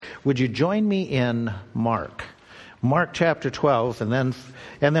Would you join me in Mark? Mark chapter 12, and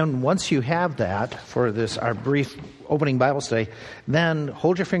then once you have that for this our brief opening Bible study, then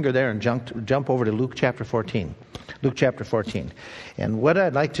hold your finger there and jump over to Luke chapter 14. Luke chapter 14. And what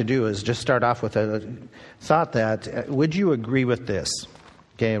I'd like to do is just start off with a thought that, would you agree with this?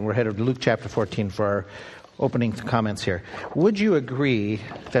 Okay, and we're headed to Luke chapter 14 for our opening comments here. Would you agree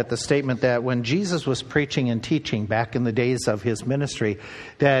that the statement that when Jesus was preaching and teaching back in the days of his ministry,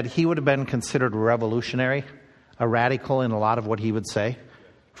 that he would have been considered revolutionary? A radical in a lot of what he would say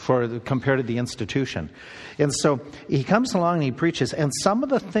compared to the institution. And so he comes along and he preaches, and some of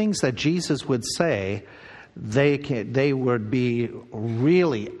the things that Jesus would say, they would be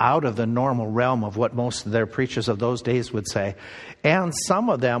really out of the normal realm of what most of their preachers of those days would say. And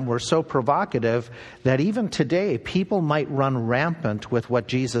some of them were so provocative that even today people might run rampant with what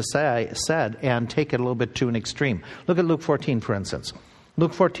Jesus said and take it a little bit to an extreme. Look at Luke 14, for instance.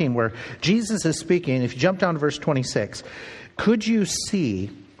 Luke 14, where Jesus is speaking, if you jump down to verse 26, could you see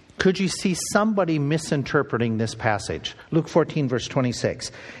somebody misinterpreting this passage? Luke 14, verse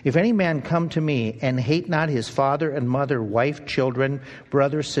 26. If any man come to me and hate not his father and mother, wife, children,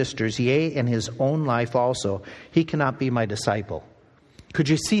 brothers, sisters, yea, and his own life also, he cannot be my disciple. Could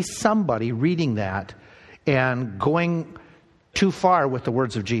you see somebody reading that and going too far with the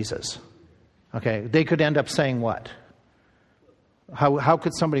words of Jesus? Okay, they could end up saying what? How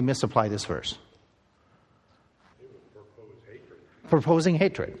could somebody misapply this verse? Proposing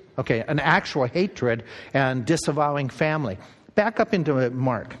hatred. Okay, an actual hatred and disavowing family. Back up into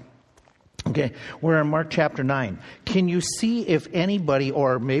Mark. Okay, we're in Mark chapter 9. Can you see if anybody,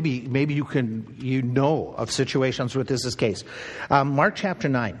 or maybe you know of situations where this is the case. Mark chapter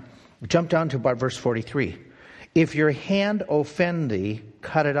 9. Jump down to about verse 43. If your hand offend thee,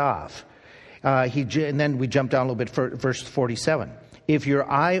 cut it off. And then we jump down a little bit for verse 47. If your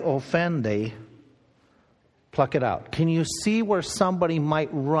eye offend thee, pluck it out. Can you see where somebody might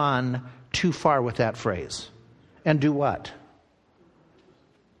run too far with that phrase? And do what?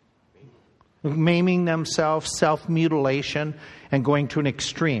 Maiming themselves, self-mutilation, and going to an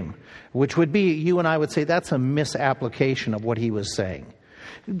extreme, which would be, you and I would say, that's a misapplication of what he was saying.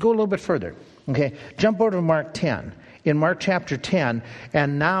 Go a little bit further. Okay, jump over to Mark 10. In Mark chapter 10,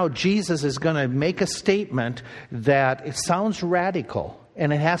 and now Jesus is going to make a statement that it sounds radical,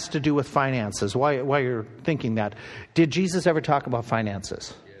 and it has to do with finances. Why you're thinking that? Did Jesus ever talk about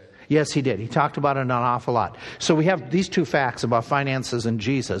finances? Yes, he did. He talked about it an awful lot. So we have these two facts about finances and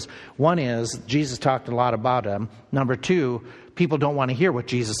Jesus. One is, Jesus talked a lot about them. Number two, people don't want to hear what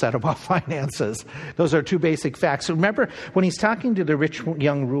Jesus said about finances. Those are two basic facts. So remember, when he's talking to the rich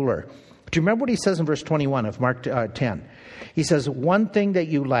young ruler, do you remember what he says in verse 21 of Mark 10? He says, one thing that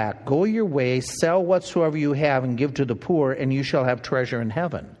you lack, go your way, sell whatsoever you have and give to the poor, and you shall have treasure in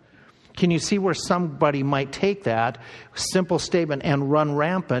heaven. Can you see where somebody might take that simple statement and run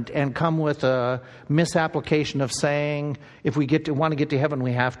rampant and come with a misapplication of saying, if we want to get to heaven,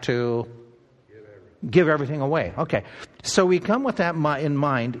 we have to give everything away. Okay, so we come with that in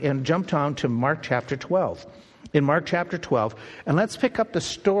mind and jump down to Mark chapter 12. In Mark chapter 12, and let's pick up the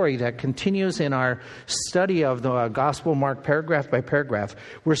story that continues in our study of the Gospel of Mark paragraph by paragraph.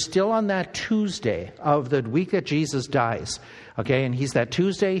 We're still on that Tuesday of the week that Jesus dies. Okay, and he's that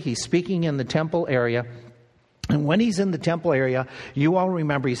Tuesday, he's speaking in the temple area. And when he's in the temple area, you all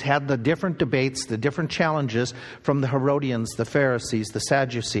remember he's had the different debates, the different challenges from the Herodians, the Pharisees, the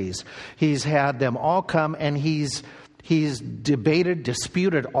Sadducees. He's had them all come and he's debated,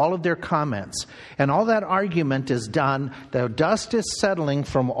 disputed all of their comments. And all that argument is done. The dust is settling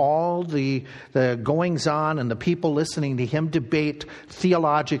from all the goings-on and the people listening to him debate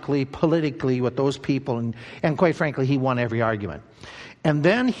theologically, politically with those people. And quite frankly, he won every argument. And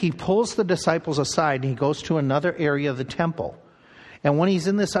then he pulls the disciples aside and he goes to another area of the temple. And when he's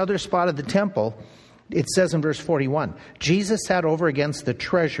in this other spot of the temple, it says in verse 41, Jesus sat over against the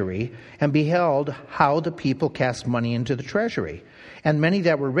treasury and beheld how the people cast money into the treasury. And many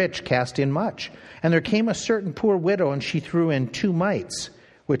that were rich cast in much. And there came a certain poor widow, and she threw in 2 mites,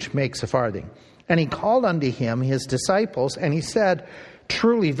 which makes a farthing. And he called unto him his disciples, and he said,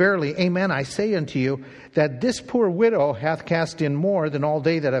 truly, verily, amen, I say unto you, that this poor widow hath cast in more than all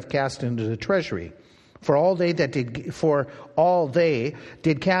they that have cast into the treasury. For all they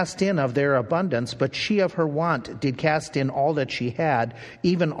did cast in of their abundance, but she of her want did cast in all that she had,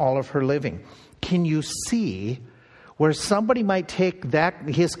 even all of her living. Can you see where somebody might take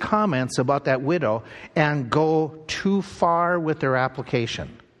his comments about that widow and go too far with their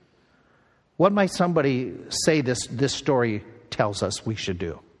application? What might somebody say this story tells us we should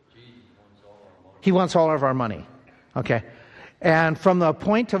do? He wants all of our money. Okay. And from the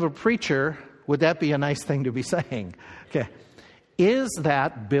point of a preacher, would that be a nice thing to be saying? Okay. Is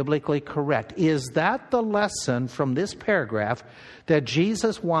that biblically correct? Is that the lesson from this paragraph that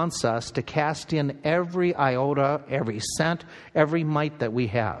Jesus wants us to cast in every iota, every cent, every mite that we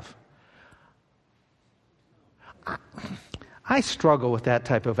have? I struggle with that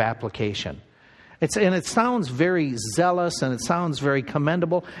type of application. It sounds very zealous and it sounds very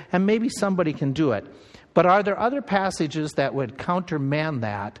commendable, and maybe somebody can do it. But are there other passages that would countermand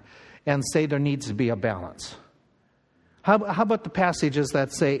that and say there needs to be a balance? How about the passages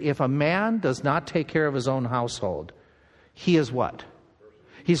that say if a man does not take care of his own household, he is what?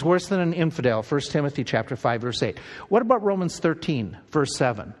 He's worse than an infidel, 1 Timothy chapter 5, verse 8. What about Romans 13, verse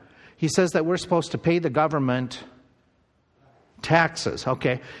 7? He says that we're supposed to pay the government taxes.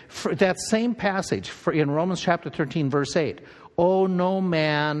 Okay, for that same passage in Romans chapter 13, verse 8, owe no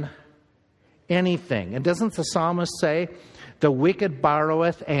man anything. And doesn't the psalmist say, the wicked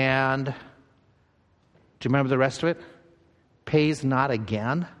borroweth and, do you remember the rest of it? Pays not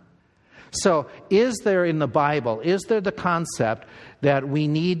again. So is there in the Bible, is there the concept that we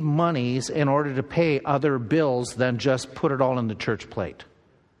need monies in order to pay other bills than just put it all in the church plate?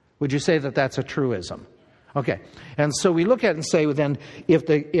 Would you say that that's a truism? Okay, and so we look at it and say, well, then, if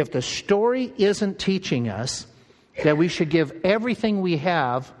the story isn't teaching us that we should give everything we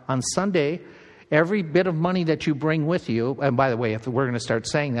have on Sunday, every bit of money that you bring with you, and by the way, if we're going to start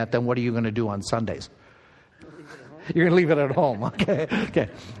saying that, then what are you going to do on Sundays? You're going to leave it at home,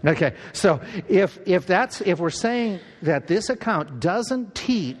 okay. So if we're saying that this account doesn't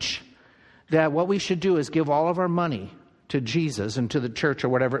teach that what we should do is give all of our money to Jesus and to the church or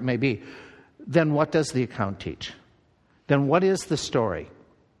whatever it may be, then what does the account teach? Then what is the story?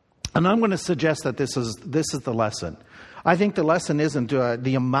 And I'm going to suggest that this is the lesson. I think the lesson isn't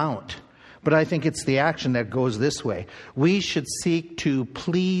the amount, but I think it's the action that goes this way. We should seek to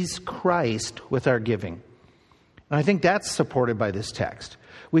please Christ with our giving. And I think that's supported by this text.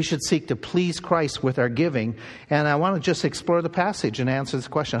 We should seek to please Christ with our giving. And I want to just explore the passage and answer this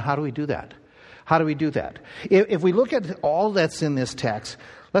question. How do we do that? How do we do that? If we look at all that's in this text,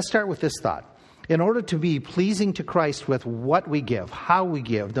 let's start with this thought. In order to be pleasing to Christ with what we give, how we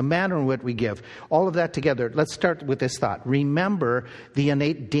give, the manner in which we give, all of that together, let's start with this thought. Remember the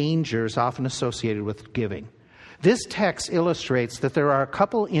innate dangers often associated with giving. This text illustrates that there are a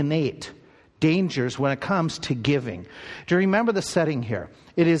couple innate dangers when it comes to giving. Do you remember the setting here?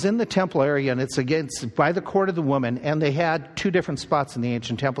 It is in the temple area, and it's by the court of the woman, and they had two different spots in the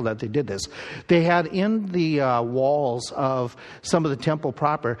ancient temple that they did this. They had in the walls of some of the temple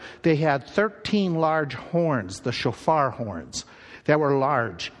proper, they had 13 large horns, the shofar horns, that were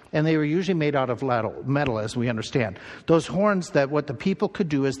large. And they were usually made out of metal, as we understand. Those horns, that what the people could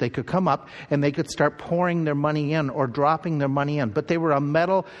do is they could come up and they could start pouring their money in or dropping their money in. But they were a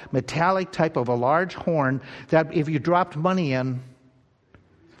metallic type of a large horn that if you dropped money in,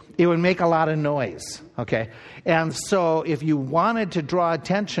 it would make a lot of noise. Okay? And so if you wanted to draw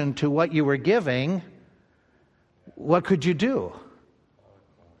attention to what you were giving, what could you do?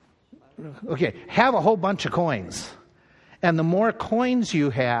 Okay, have a whole bunch of coins. And the more coins you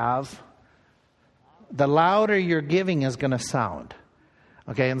have, the louder your giving is going to sound.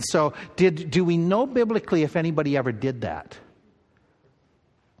 Okay, and so do we know biblically if anybody ever did that?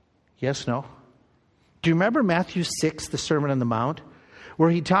 Yes, no? Do you remember Matthew 6, the Sermon on the Mount? Where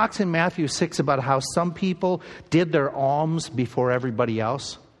he talks in Matthew 6 about how some people did their alms before everybody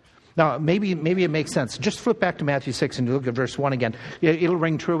else? Now, maybe it makes sense. Just flip back to Matthew 6 and look at verse 1 again. It'll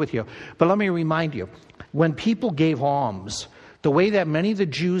ring true with you. But let me remind you, when people gave alms, the way that many of the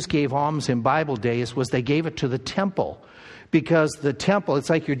Jews gave alms in Bible days was they gave it to the temple. Because the temple, it's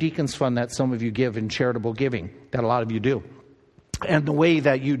like your deacon's fund that some of you give in charitable giving, that a lot of you do. And the way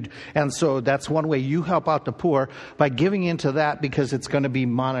that and so that's one way you help out the poor, by giving into that, because it's going to be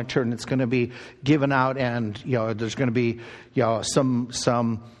monitored and it's going to be given out, and there's going to be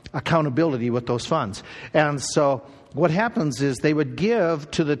some accountability with those funds. And so what happens is they would give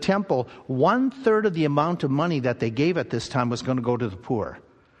to the temple 1/3 of the amount of money that they gave at this time was going to go to the poor.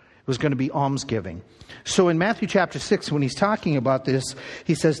 It was going to be almsgiving. So in Matthew chapter 6, when he's talking about this,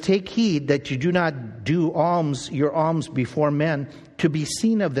 he says, "Take heed that you do not do your alms before men to be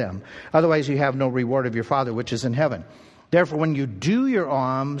seen of them. Otherwise you have no reward of your Father which is in heaven. Therefore, when you do your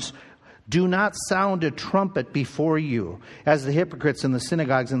alms, do not sound a trumpet before you, as the hypocrites in the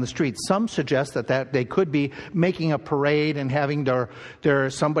synagogues and the streets." Some suggest that they could be making a parade and having their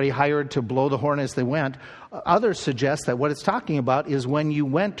somebody hired to blow the horn as they went. Others suggest that what it's talking about is when you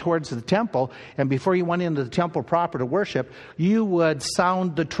went towards the temple, and before you went into the temple proper to worship, you would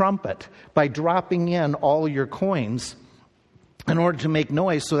sound the trumpet by dropping in all your coins in order to make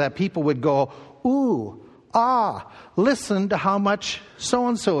noise so that people would go, ooh, ah, listen to how much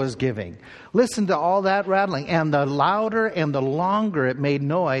so-and-so is giving. Listen to all that rattling. And the louder and the longer it made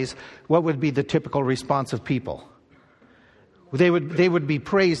noise, what would be the typical response of people? They would be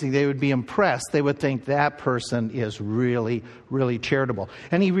praising, they would be impressed, they would think that person is really, really charitable.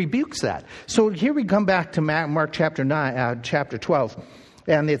 And he rebukes that. So here we come back to Mark chapter 12.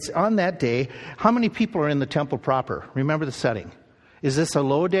 And it's on that day, how many people are in the temple proper? Remember the setting. Is this a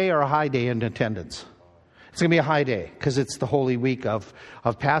low day or a high day in attendance? It's going to be a high day because it's the Holy Week of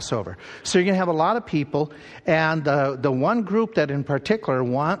Passover. So you're going to have a lot of people, and the one group that in particular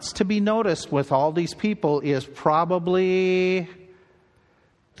wants to be noticed with all these people is probably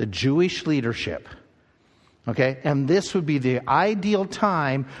the Jewish leadership. Okay? And this would be the ideal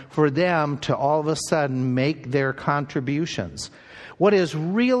time for them to all of a sudden make their contributions. What is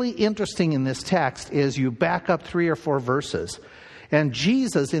really interesting in this text is you back up 3 or 4 verses. And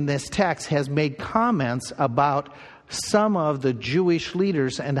Jesus in this text has made comments about some of the Jewish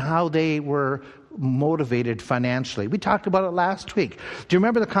leaders and how they were motivated financially. We talked about it last week. Do you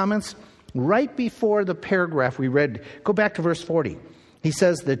remember the comments? Right before the paragraph we read, go back to verse 40. He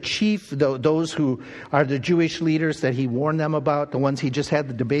says the chief, those who are the Jewish leaders that he warned them about, the ones he just had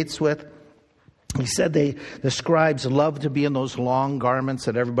the debates with, he said the scribes loved to be in those long garments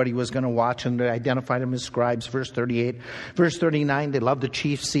that everybody was going to watch, and they identified them as scribes, verse 38. Verse 39, they loved the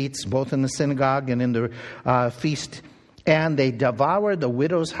chief seats, both in the synagogue and in the feast. And they devoured the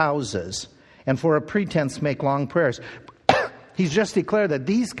widows' houses, and for a pretense make long prayers. He's just declared that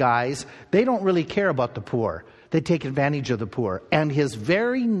these guys, they don't really care about the poor. They take advantage of the poor. And his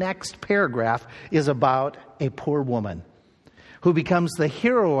very next paragraph is about a poor woman who becomes the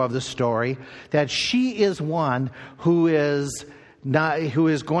hero of the story, that she is one who is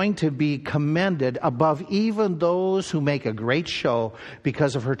going to be commended above even those who make a great show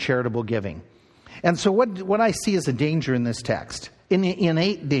because of her charitable giving. And so what I see as a danger in this text, an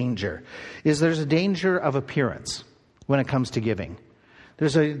innate danger, is there's a danger of appearance when it comes to giving.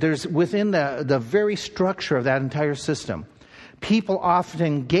 There's within the very structure of that entire system, people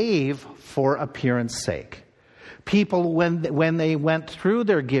often gave for appearance sake. People, when they went through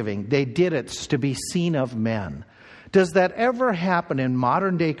their giving, they did it to be seen of men. Does that ever happen in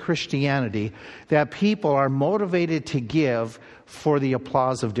modern day Christianity, that people are motivated to give for the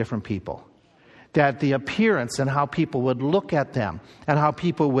applause of different people? That the appearance and how people would look at them and how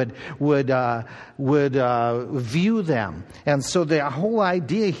people would view them. And so the whole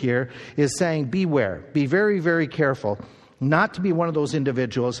idea here is saying, beware, be very, very careful not to be one of those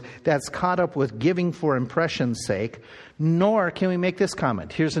individuals that's caught up with giving for impression's sake, nor can we make this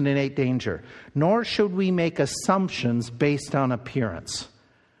comment. Here's an innate danger. Nor should we make assumptions based on appearance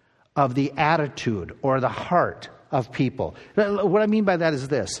of the attitude or the heart of people. What I mean by that is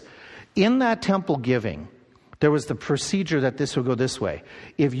this. In that temple giving, there was the procedure that this would go this way.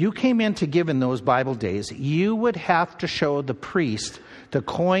 If you came in to give in those Bible days, you would have to show the priest the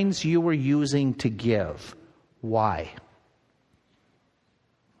coins you were using to give. Why?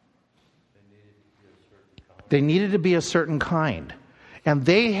 They needed to be a certain kind. And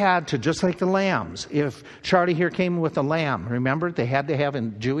they had to, just like the lambs, if Charlie here came with a lamb, remember, they had to have a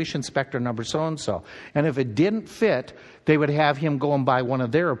Jewish inspector number so-and-so. And if it didn't fit, they would have him go and buy one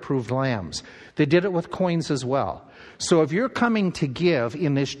of their approved lambs. They did it with coins as well. So if you're coming to give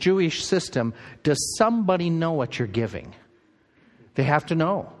in this Jewish system, does somebody know what you're giving? They have to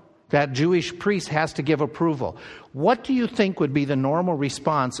know. That Jewish priest has to give approval. What do you think would be the normal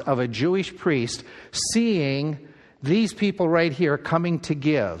response of a Jewish priest seeing these people right here coming to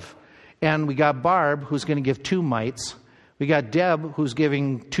give? And we got Barb, who's going to give 2 mites. We got Deb, who's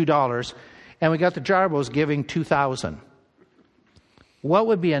giving $2. And we got the Jarbos giving $2,000. What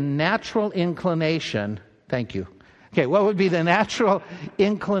would be a natural inclination? Thank you. Okay, what would be the natural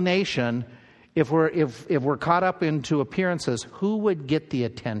inclination if we're caught up into appearances? Who would get the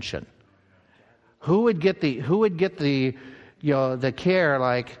attention? Who would get the care,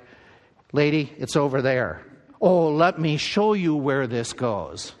 like, lady, it's over there. Oh, let me show you where this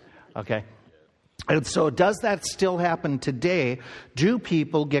goes. Okay. And so does that still happen today? Do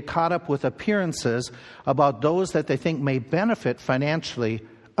people get caught up with appearances about those that they think may benefit financially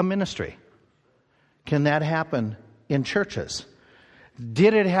a ministry? Can that happen in churches?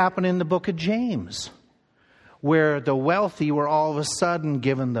 Did it happen in the book of James, where the wealthy were all of a sudden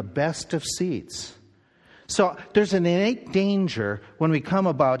given the best of seats? So there's an innate danger when we come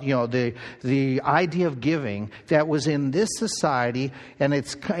about, the idea of giving that was in this society, and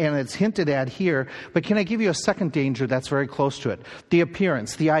it's hinted at here. But can I give you a second danger that's very close to it? The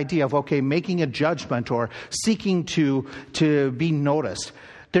appearance, the idea of, making a judgment or seeking to be noticed.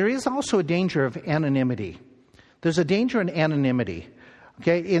 There is also a danger of anonymity. There's a danger in anonymity.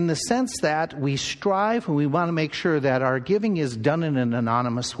 In the sense that we strive and we want to make sure that our giving is done in an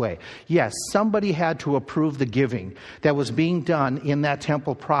anonymous way. Yes, somebody had to approve the giving that was being done in that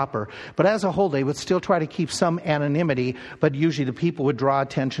temple proper. But as a whole, they would still try to keep some anonymity, but usually the people would draw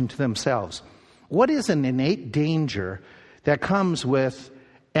attention to themselves. What is an innate danger that comes with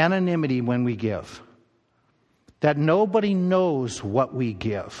anonymity when we give? That nobody knows what we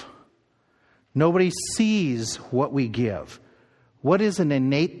give. Nobody sees what we give. What is an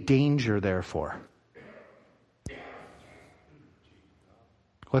innate danger, therefore?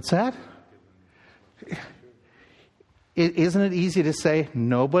 What's that? Isn't it easy to say,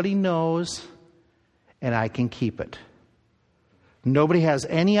 nobody knows and I can keep it? Nobody has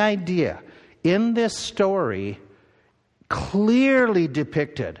any idea. In this story, clearly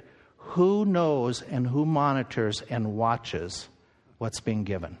depicted who knows and who monitors and watches what's being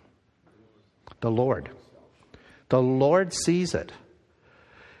given. The Lord. The Lord sees it.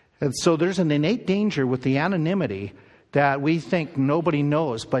 And so there's an innate danger with the anonymity that we think nobody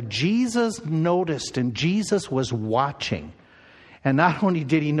knows. But Jesus noticed and Jesus was watching. And not only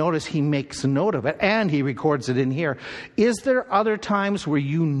did he notice, he makes a note of it and he records it in here. Is there other times where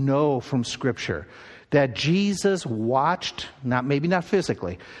you know from Scripture that Jesus watched, maybe not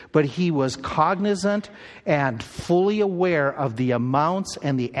physically, but he was cognizant and fully aware of the amounts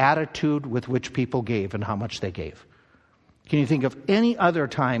and the attitude with which people gave and how much they gave? Can you think of any other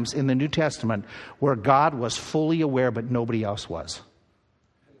times in the New Testament where God was fully aware but nobody else was?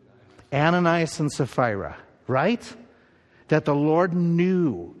 Ananias and Sapphira, right? That the Lord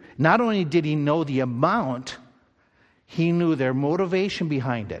knew. Not only did he know the amount, he knew their motivation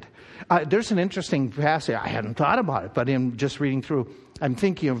behind it. There's an interesting passage. I hadn't thought about it, but in just reading through, I'm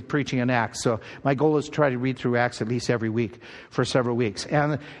thinking of preaching in Acts. So my goal is to try to read through Acts at least every week for several weeks.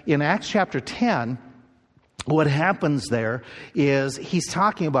 And in Acts chapter 10, what happens there is he's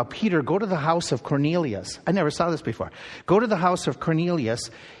talking about Peter, go to the house of Cornelius. I never saw this before. Go to the house of Cornelius.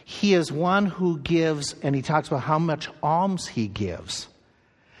 He is one who gives, and he talks about how much alms he gives.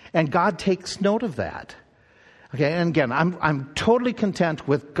 And God takes note of that. Okay, and again, I'm totally content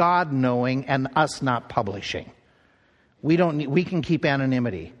with God knowing and us not publishing. We can keep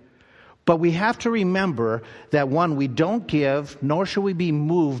anonymity. But we have to remember that one, we don't give, nor should we be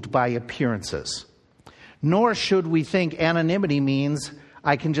moved by appearances. Nor should we think anonymity means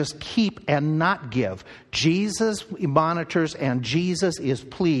I can just keep and not give. Jesus monitors and Jesus is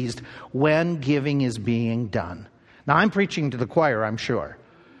pleased when giving is being done. Now, I'm preaching to the choir, I'm sure.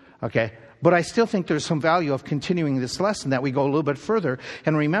 Okay? But I still think there's some value of continuing this lesson, that we go a little bit further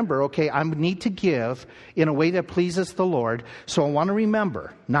and remember, I need to give in a way that pleases the Lord. So I want to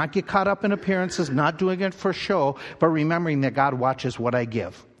remember, not get caught up in appearances, not doing it for show, but remembering that God watches what I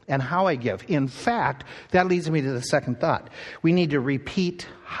give and how I give. In fact, that leads me to the second thought. We need to repeat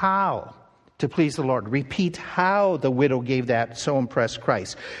how to please the Lord. Repeat how the widow gave that so impressed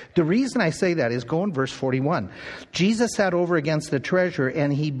Christ. The reason I say that is go in verse 41. Jesus sat over against the treasure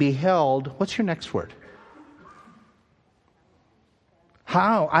and he beheld, what's your next word?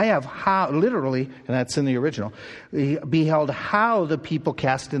 How? I have how, literally, and that's in the original. He beheld how the people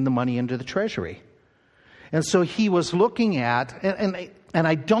cast in the money into the treasury. And so he was looking at, and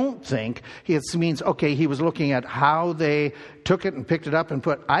I don't think it means, he was looking at how they took it and picked it up and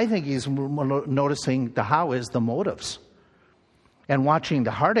put. I think he's noticing the how is the motives and watching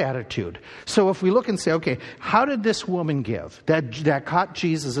the heart attitude. So if we look and say, how did this woman give that caught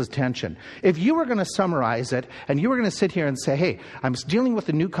Jesus' attention? If you were going to summarize it and you were going to sit here and say, hey, I'm dealing with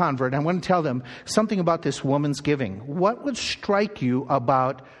a new convert and I want to tell them something about this woman's giving, what would strike you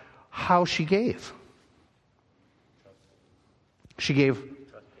about how she gave? She gave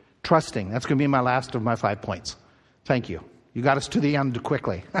trusting. That's going to be my last of my 5 points. Thank you. You got us to the end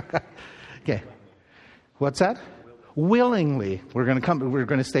quickly. Okay. What's that? Willingly. We're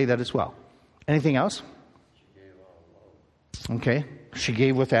going to say that as well. Anything else? Okay. She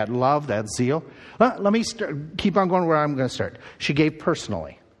gave with that love, that zeal. Let me keep on going where I'm going to start. She gave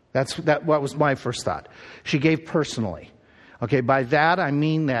personally. What was my first thought. She gave personally. By that I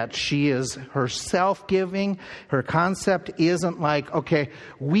mean that she is herself giving. Her concept isn't like,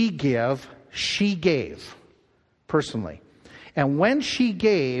 we give, she gave personally. And when she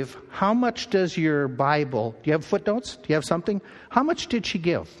gave, how much does your Bible, do you have footnotes? Do you have something? How much did she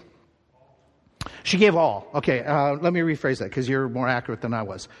give? She gave all. Okay, let me rephrase that because you're more accurate than I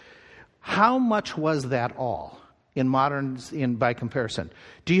was. How much was that all by comparison?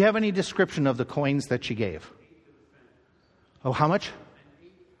 Do you have any description of the coins that she gave? Oh, how much?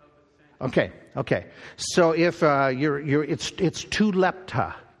 Okay. So if it's 2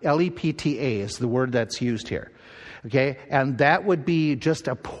 lepta, L-E-P-T-A is the word that's used here. Okay, and that would be just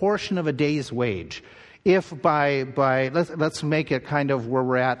a portion of a day's wage. If let's make it kind of where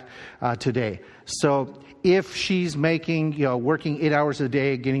we're at today. So if she's making, working 8 hours a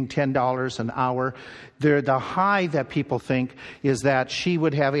day, getting $10 an hour, the high that people think is that she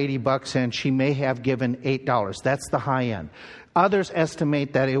would have $80 and she may have given $8. That's the high end. Others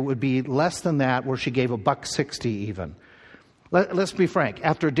estimate that it would be less than that, where she gave $1.60 even. Let's be frank.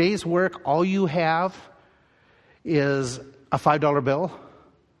 After a day's work, all you have is a $5 bill,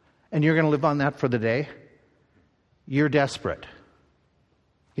 and you're going to live on that for the day. You're desperate.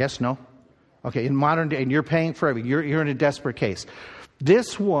 Yes, no? Okay, in modern day, and you're paying for everything. You're in a desperate case.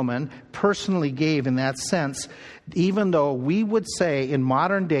 This woman personally gave in that sense, even though we would say in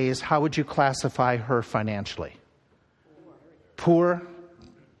modern days, how would you classify her financially? Poor,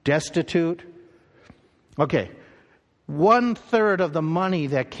 destitute. Okay, 1/3 of the money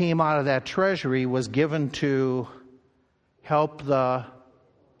that came out of that treasury was given to help the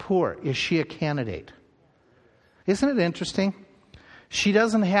poor. Is she a candidate? Isn't it interesting? She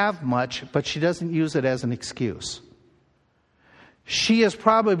doesn't have much, but she doesn't use it as an excuse. She is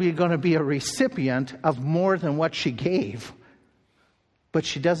probably going to be a recipient of more than what she gave, but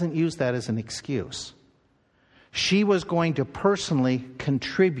she doesn't use that as an excuse. She was going to personally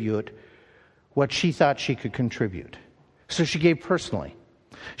contribute what she thought she could contribute. So she gave personally.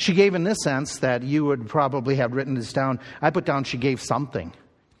 She gave in this sense that you would probably have written this down. I put down she gave something.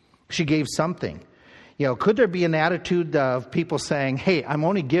 She gave something. Could there be an attitude of people saying, hey, I'm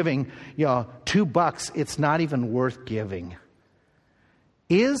only giving, $2. It's not even worth giving.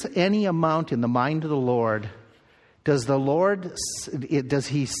 Is any amount in the mind of the Lord, does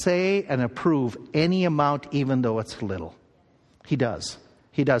he say and approve any amount even though it's little? He does.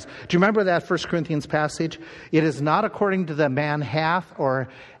 He does. Do you remember that 1 Corinthians passage? It is not according to the man hath or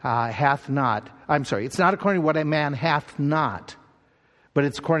hath not. I'm sorry. It's not according to what a man hath not, but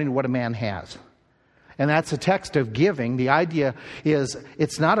it's according to what a man has. And that's a text of giving. The idea is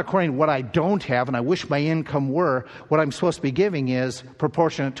it's not according to what I don't have, and I wish my income were. What I'm supposed to be giving is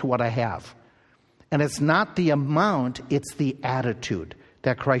proportionate to what I have. And it's not the amount, it's the attitude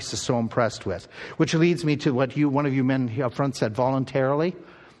that Christ is so impressed with. Which leads me to what one of you men up front said, voluntarily.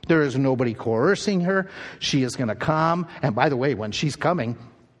 There is nobody coercing her. She is going to come. And by the way, when she's coming,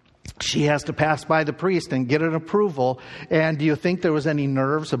 she has to pass by the priest and get an approval. And do you think there was any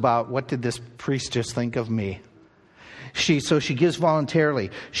nerves about what did this priest just think of me? So she gives voluntarily.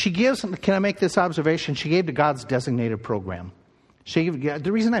 She gives, can I make this observation? She gave to God's designated program.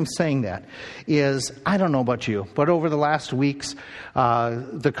 The reason I'm saying that is, I don't know about you, but over the last weeks,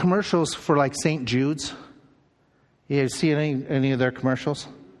 the commercials for like St. Jude's, you see any of their commercials?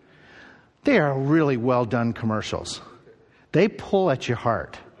 They are really well done commercials. They pull at your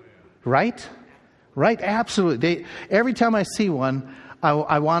heart. Right? Right? Absolutely. Every time I see one,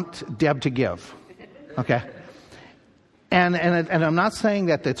 I want Deb to give. Okay? And I'm not saying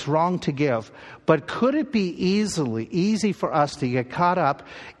that it's wrong to give, but could it be easy for us to get caught up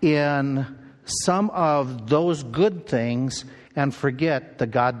in some of those good things and forget the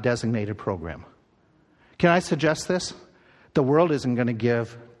God-designated program? Can I suggest this? The world isn't going to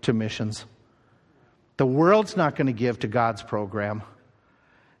give to missions. The world's not going to give to God's program.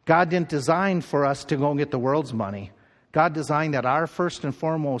 God didn't design for us to go and get the world's money. God designed that our first and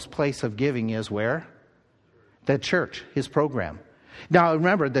foremost place of giving is where? The church, His program. Now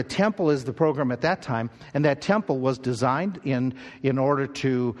remember, the temple is the program at that time, and that temple was designed in order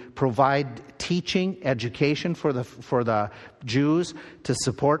to provide teaching, education for the Jews, to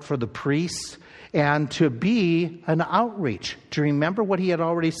support for the priests, and to be an outreach. Do you remember what He had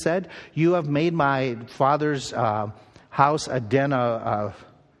already said? You have made my Father's house a den of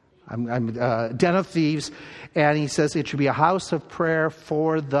thieves, and He says it should be a house of prayer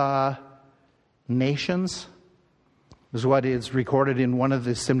for the nations. Is what is recorded in one of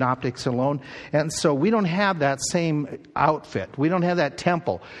the synoptics alone. And so we don't have that same outfit. We don't have that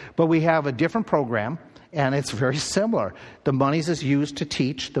temple. But we have a different program, and it's very similar. The money is used to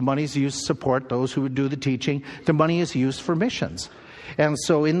teach. The money is used to support those who would do the teaching. The money is used for missions. And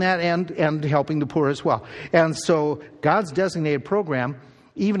so in that end, and helping the poor as well. And so God's designated program,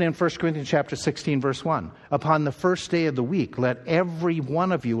 even in 1 Corinthians chapter 16, verse 1, upon the first day of the week, let every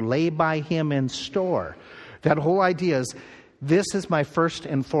one of you lay by him in store. That whole idea is this is my first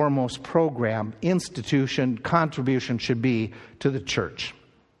and foremost program, institution, contribution should be to the church.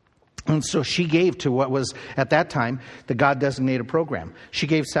 And so she gave to what was, at that time, the God-designated program. She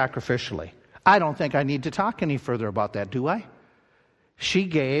gave sacrificially. I don't think I need to talk any further about that, do I? She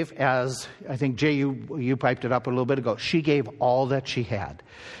gave, as I think, Jay, you piped it up a little bit ago, she gave all that she had.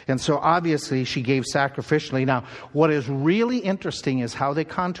 And so obviously she gave sacrificially. Now, what is really interesting is how they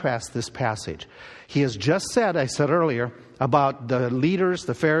contrast this passage. He has just said, I said earlier, about the leaders,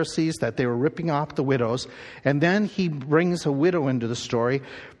 the Pharisees, that they were ripping off the widows. And then he brings a widow into the story.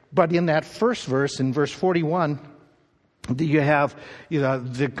 But in that first verse, in verse 41, you have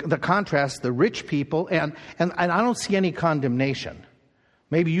the contrast, the rich people, and I don't see any condemnation.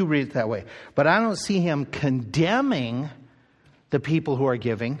 Maybe you read it that way. But I don't see him condemning the people who are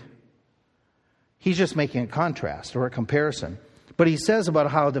giving. He's just making a contrast or a comparison. But he says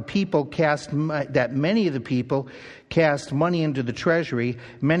about how the people that many of the people cast money into the treasury.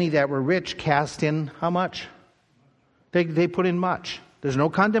 Many that were rich cast in how much? They put in much. There's no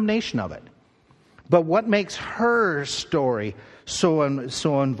condemnation of it. But what makes her story so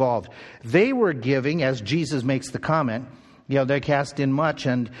involved? They were giving, as Jesus makes the comment, they cast in much,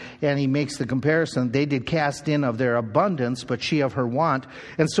 and he makes the comparison. They did cast in of their abundance, but she of her want.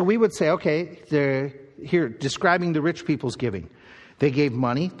 And so we would say, okay, they're here describing the rich people's giving. They gave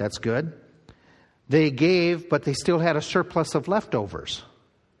money, that's good. They gave, but they still had a surplus of leftovers.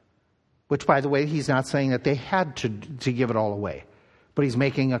 Which, by the way, he's not saying that they had to give it all away. But he's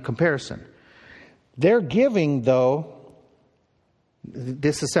making a comparison. Their giving, though,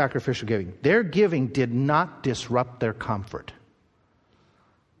 this is sacrificial giving. Their giving did not disrupt their comfort.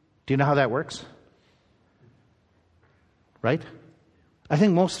 Do you know how that works? Right? I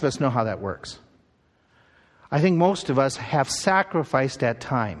think most of us know how that works. I think most of us have sacrificed at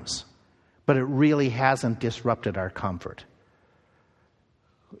times, but it really hasn't disrupted our comfort.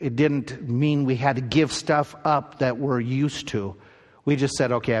 It didn't mean we had to give stuff up that we're used to. We just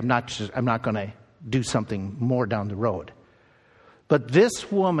said, okay, I'm not going to do something more down the road. But this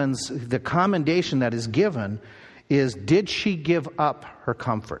woman's, the commendation that is given is, did she give up her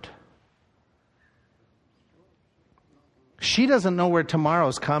comfort? She doesn't know where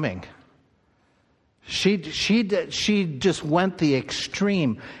tomorrow's coming. She just went the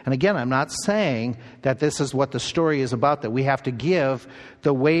extreme. And again, I'm not saying that this is what the story is about, that we have to give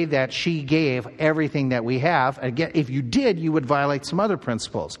the way that she gave everything that we have. Again, if you did, you would violate some other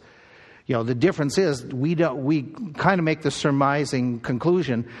principles. The difference is we kind of make the surmising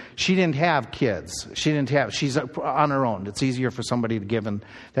conclusion. She didn't have kids. She's on her own. It's easier for somebody to give in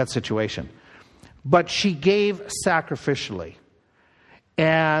that situation. But she gave sacrificially.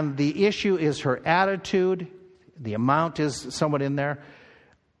 And the issue is her attitude. The amount is somewhat in there.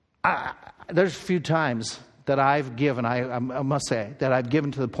 There's a few times that I've given, I must say, that I've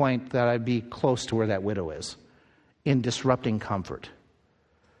given to the point that I'd be close to where that widow is in disrupting comfort.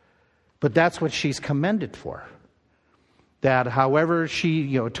 But that's what she's commended for. That however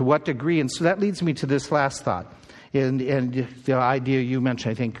she, to what degree, and so that leads me to this last thought. And the idea you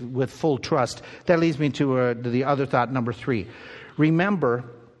mentioned, I think, with full trust, that leads me to the other thought, number 3. Remember,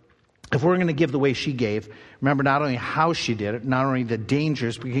 if we're going to give the way she gave, remember not only how she did it, not only the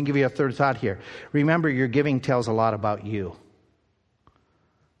dangers, but we can give you a third thought here. Remember, your giving tells a lot about you.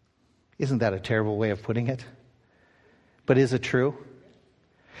 Isn't that a terrible way of putting it? But is it true?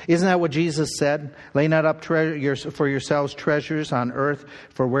 Isn't that what Jesus said? Lay not up for yourselves treasures on earth,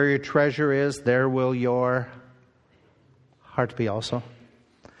 for where your treasure is, there will your heart be also.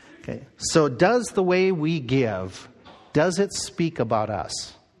 Okay. So does the way we give, does it speak about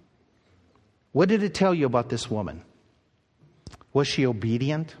us? What did it tell you about this woman? Was she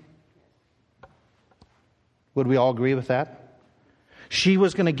obedient? Would we all agree with that? She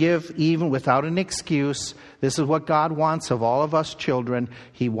was going to give even without an excuse. This is what God wants of all of us children.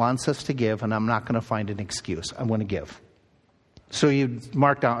 He wants us to give, and I'm not going to find an excuse. I'm going to give. So you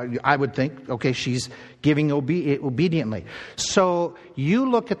mark down, I would think, okay, she's giving obediently. So you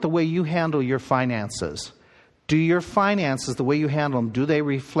look at the way you handle your finances. Do your finances, the way you handle them, do they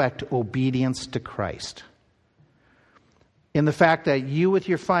reflect obedience to Christ? In the fact that you with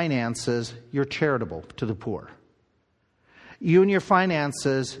your finances, you're charitable to the poor. You and your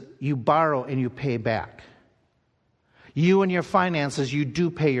finances, you borrow and you pay back. You and your finances, you do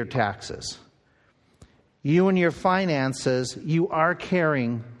pay your taxes. You and your finances, you are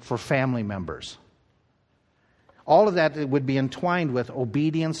caring for family members. All of that would be entwined with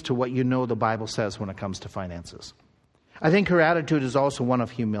obedience to what you know the Bible says when it comes to finances. I think her attitude is also one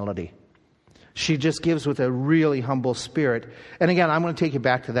of humility. She just gives with a really humble spirit. And again, I'm going to take you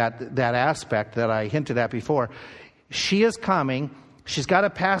back to that aspect that I hinted at before. She is coming. She's got to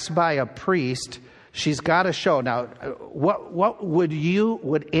pass by a priest. She's got to show. Now, what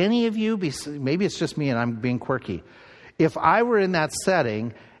would any of you be, maybe it's just me and I'm being quirky. If I were in that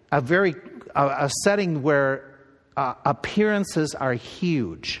setting, a setting where appearances are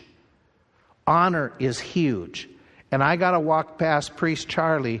huge, honor is huge, and I got to walk past Priest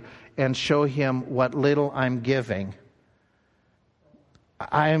Charlie and show him what little I'm giving,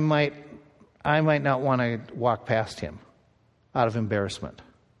 I might not want to walk past him out of embarrassment.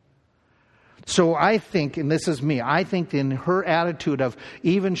 So I think, and this is me, I think in her attitude of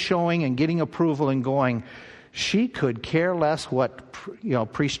even showing and getting approval and going, she could care less what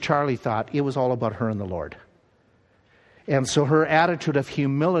Priest Charlie thought. It was all about her and the Lord. And so her attitude of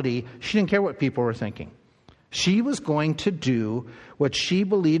humility, she didn't care what people were thinking. She was going to do what she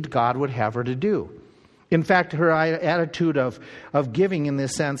believed God would have her to do. In fact, her attitude of giving in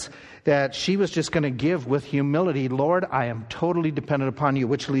this sense that she was just going to give with humility, Lord, I am totally dependent upon you,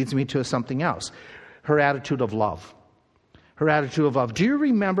 which leads me to something else. Her attitude of love. Her attitude of love. Do you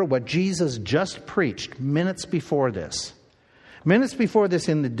remember what Jesus just preached minutes before this? Minutes before this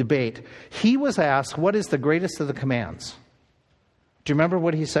in the debate, he was asked, what is the greatest of the commands? Do you remember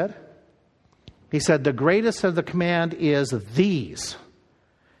what he said? He said, the greatest of the command is these.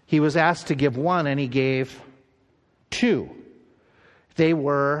 He was asked to give one, and he gave two. They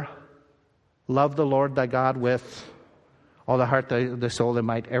were, love the Lord thy God with all the heart, the soul, the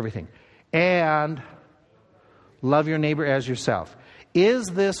might, everything. And love your neighbor as yourself. Is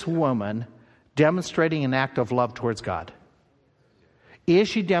this woman demonstrating an act of love towards God? Is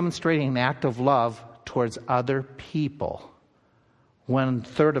she demonstrating an act of love towards other people?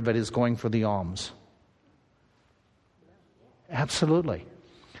 1/3 of it is going for the alms. Absolutely.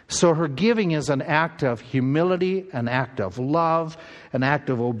 So her giving is an act of humility, an act of love, an act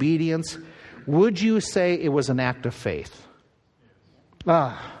of obedience. Would you say it was an act of faith?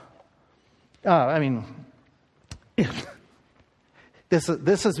 I mean, this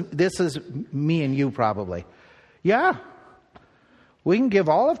is me and you probably. Yeah, we can give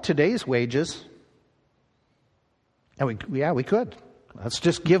all of today's wages, and we could. Let's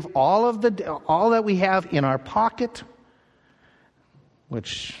just give all that we have in our pocket,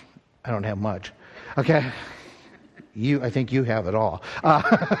 which I don't have much. Okay, I think you have it all.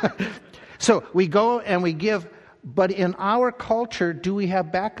 So we go and we give, but in our culture, do we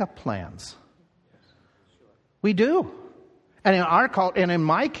have backup plans? We do. And in our culture, and in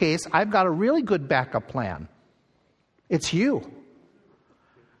my case, I've got a really good backup plan. It's you.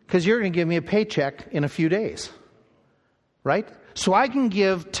 Because you're going to give me a paycheck in a few days. Right? So I can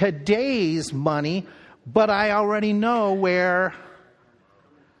give today's money, but I already know where,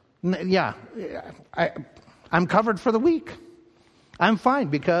 I'm covered for the week. I'm fine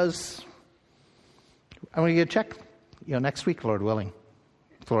because I'm going to get a check, next week, Lord willing.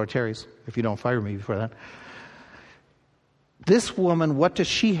 The Lord tarries, if you don't fire me before that. This woman, what does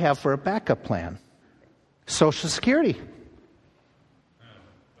she have for a backup plan? Social Security.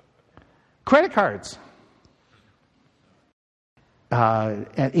 Credit cards.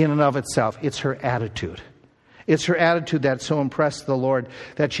 In and of itself, it's her attitude. It's her attitude that so impressed the Lord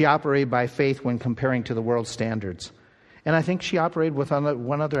that she operated by faith when comparing to the world's standards. And I think she operated with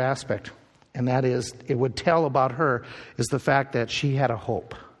one other aspect, and that is, it would tell about her, is the fact that she had a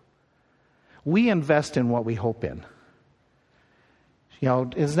hope. We invest in what we hope in.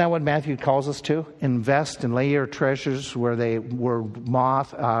 Isn't that what Matthew calls us to? Invest and lay your treasures where they were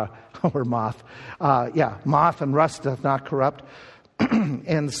moth and rust doth not corrupt.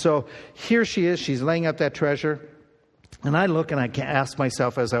 And so here she is, she's laying up that treasure. And I look and I ask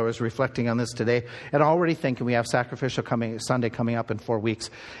myself as I was reflecting on this today, and already thinking we have Sacrificial Sunday coming up in 4 weeks,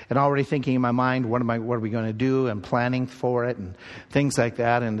 and already thinking in my mind, what are we going to do, and planning for it, and things like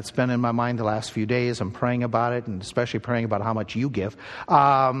that. And it's been in my mind the last few days. I'm praying about it, and especially praying about how much you give,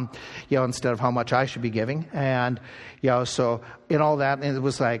 instead of how much I should be giving. And so in all that, and it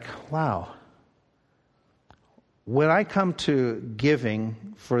was like, wow. When I come to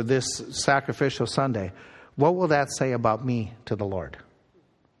giving for this Sacrificial Sunday, what will that say about me to the Lord?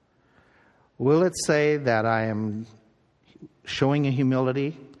 Will it say that I am showing a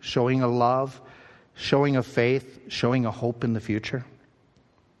humility, showing a love, showing a faith, showing a hope in the future?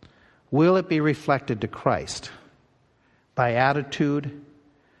 Will it be reflected to Christ by attitude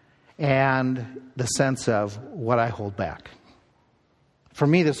and the sense of what I hold back? For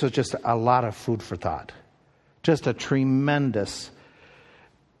me, this was just a lot of food for thought. Just a tremendous,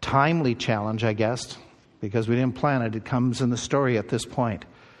 timely challenge, I guess, because we didn't plan it. It comes in the story at this point.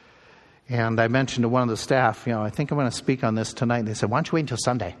 And I mentioned to one of the staff, I think I'm going to speak on this tonight. And they said, why don't you wait until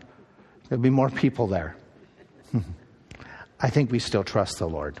Sunday? There'll be more people there. I think we still trust the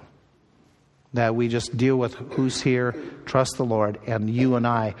Lord. That we just deal with who's here, trust the Lord, and you and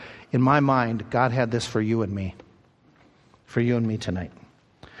I. In my mind, God had this for you and me. For you and me tonight.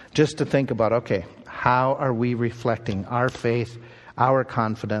 Just to think about, okay, how are we reflecting our faith, our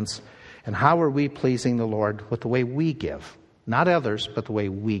confidence, and how are we pleasing the Lord with the way we give? Not others, but the way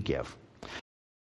we give.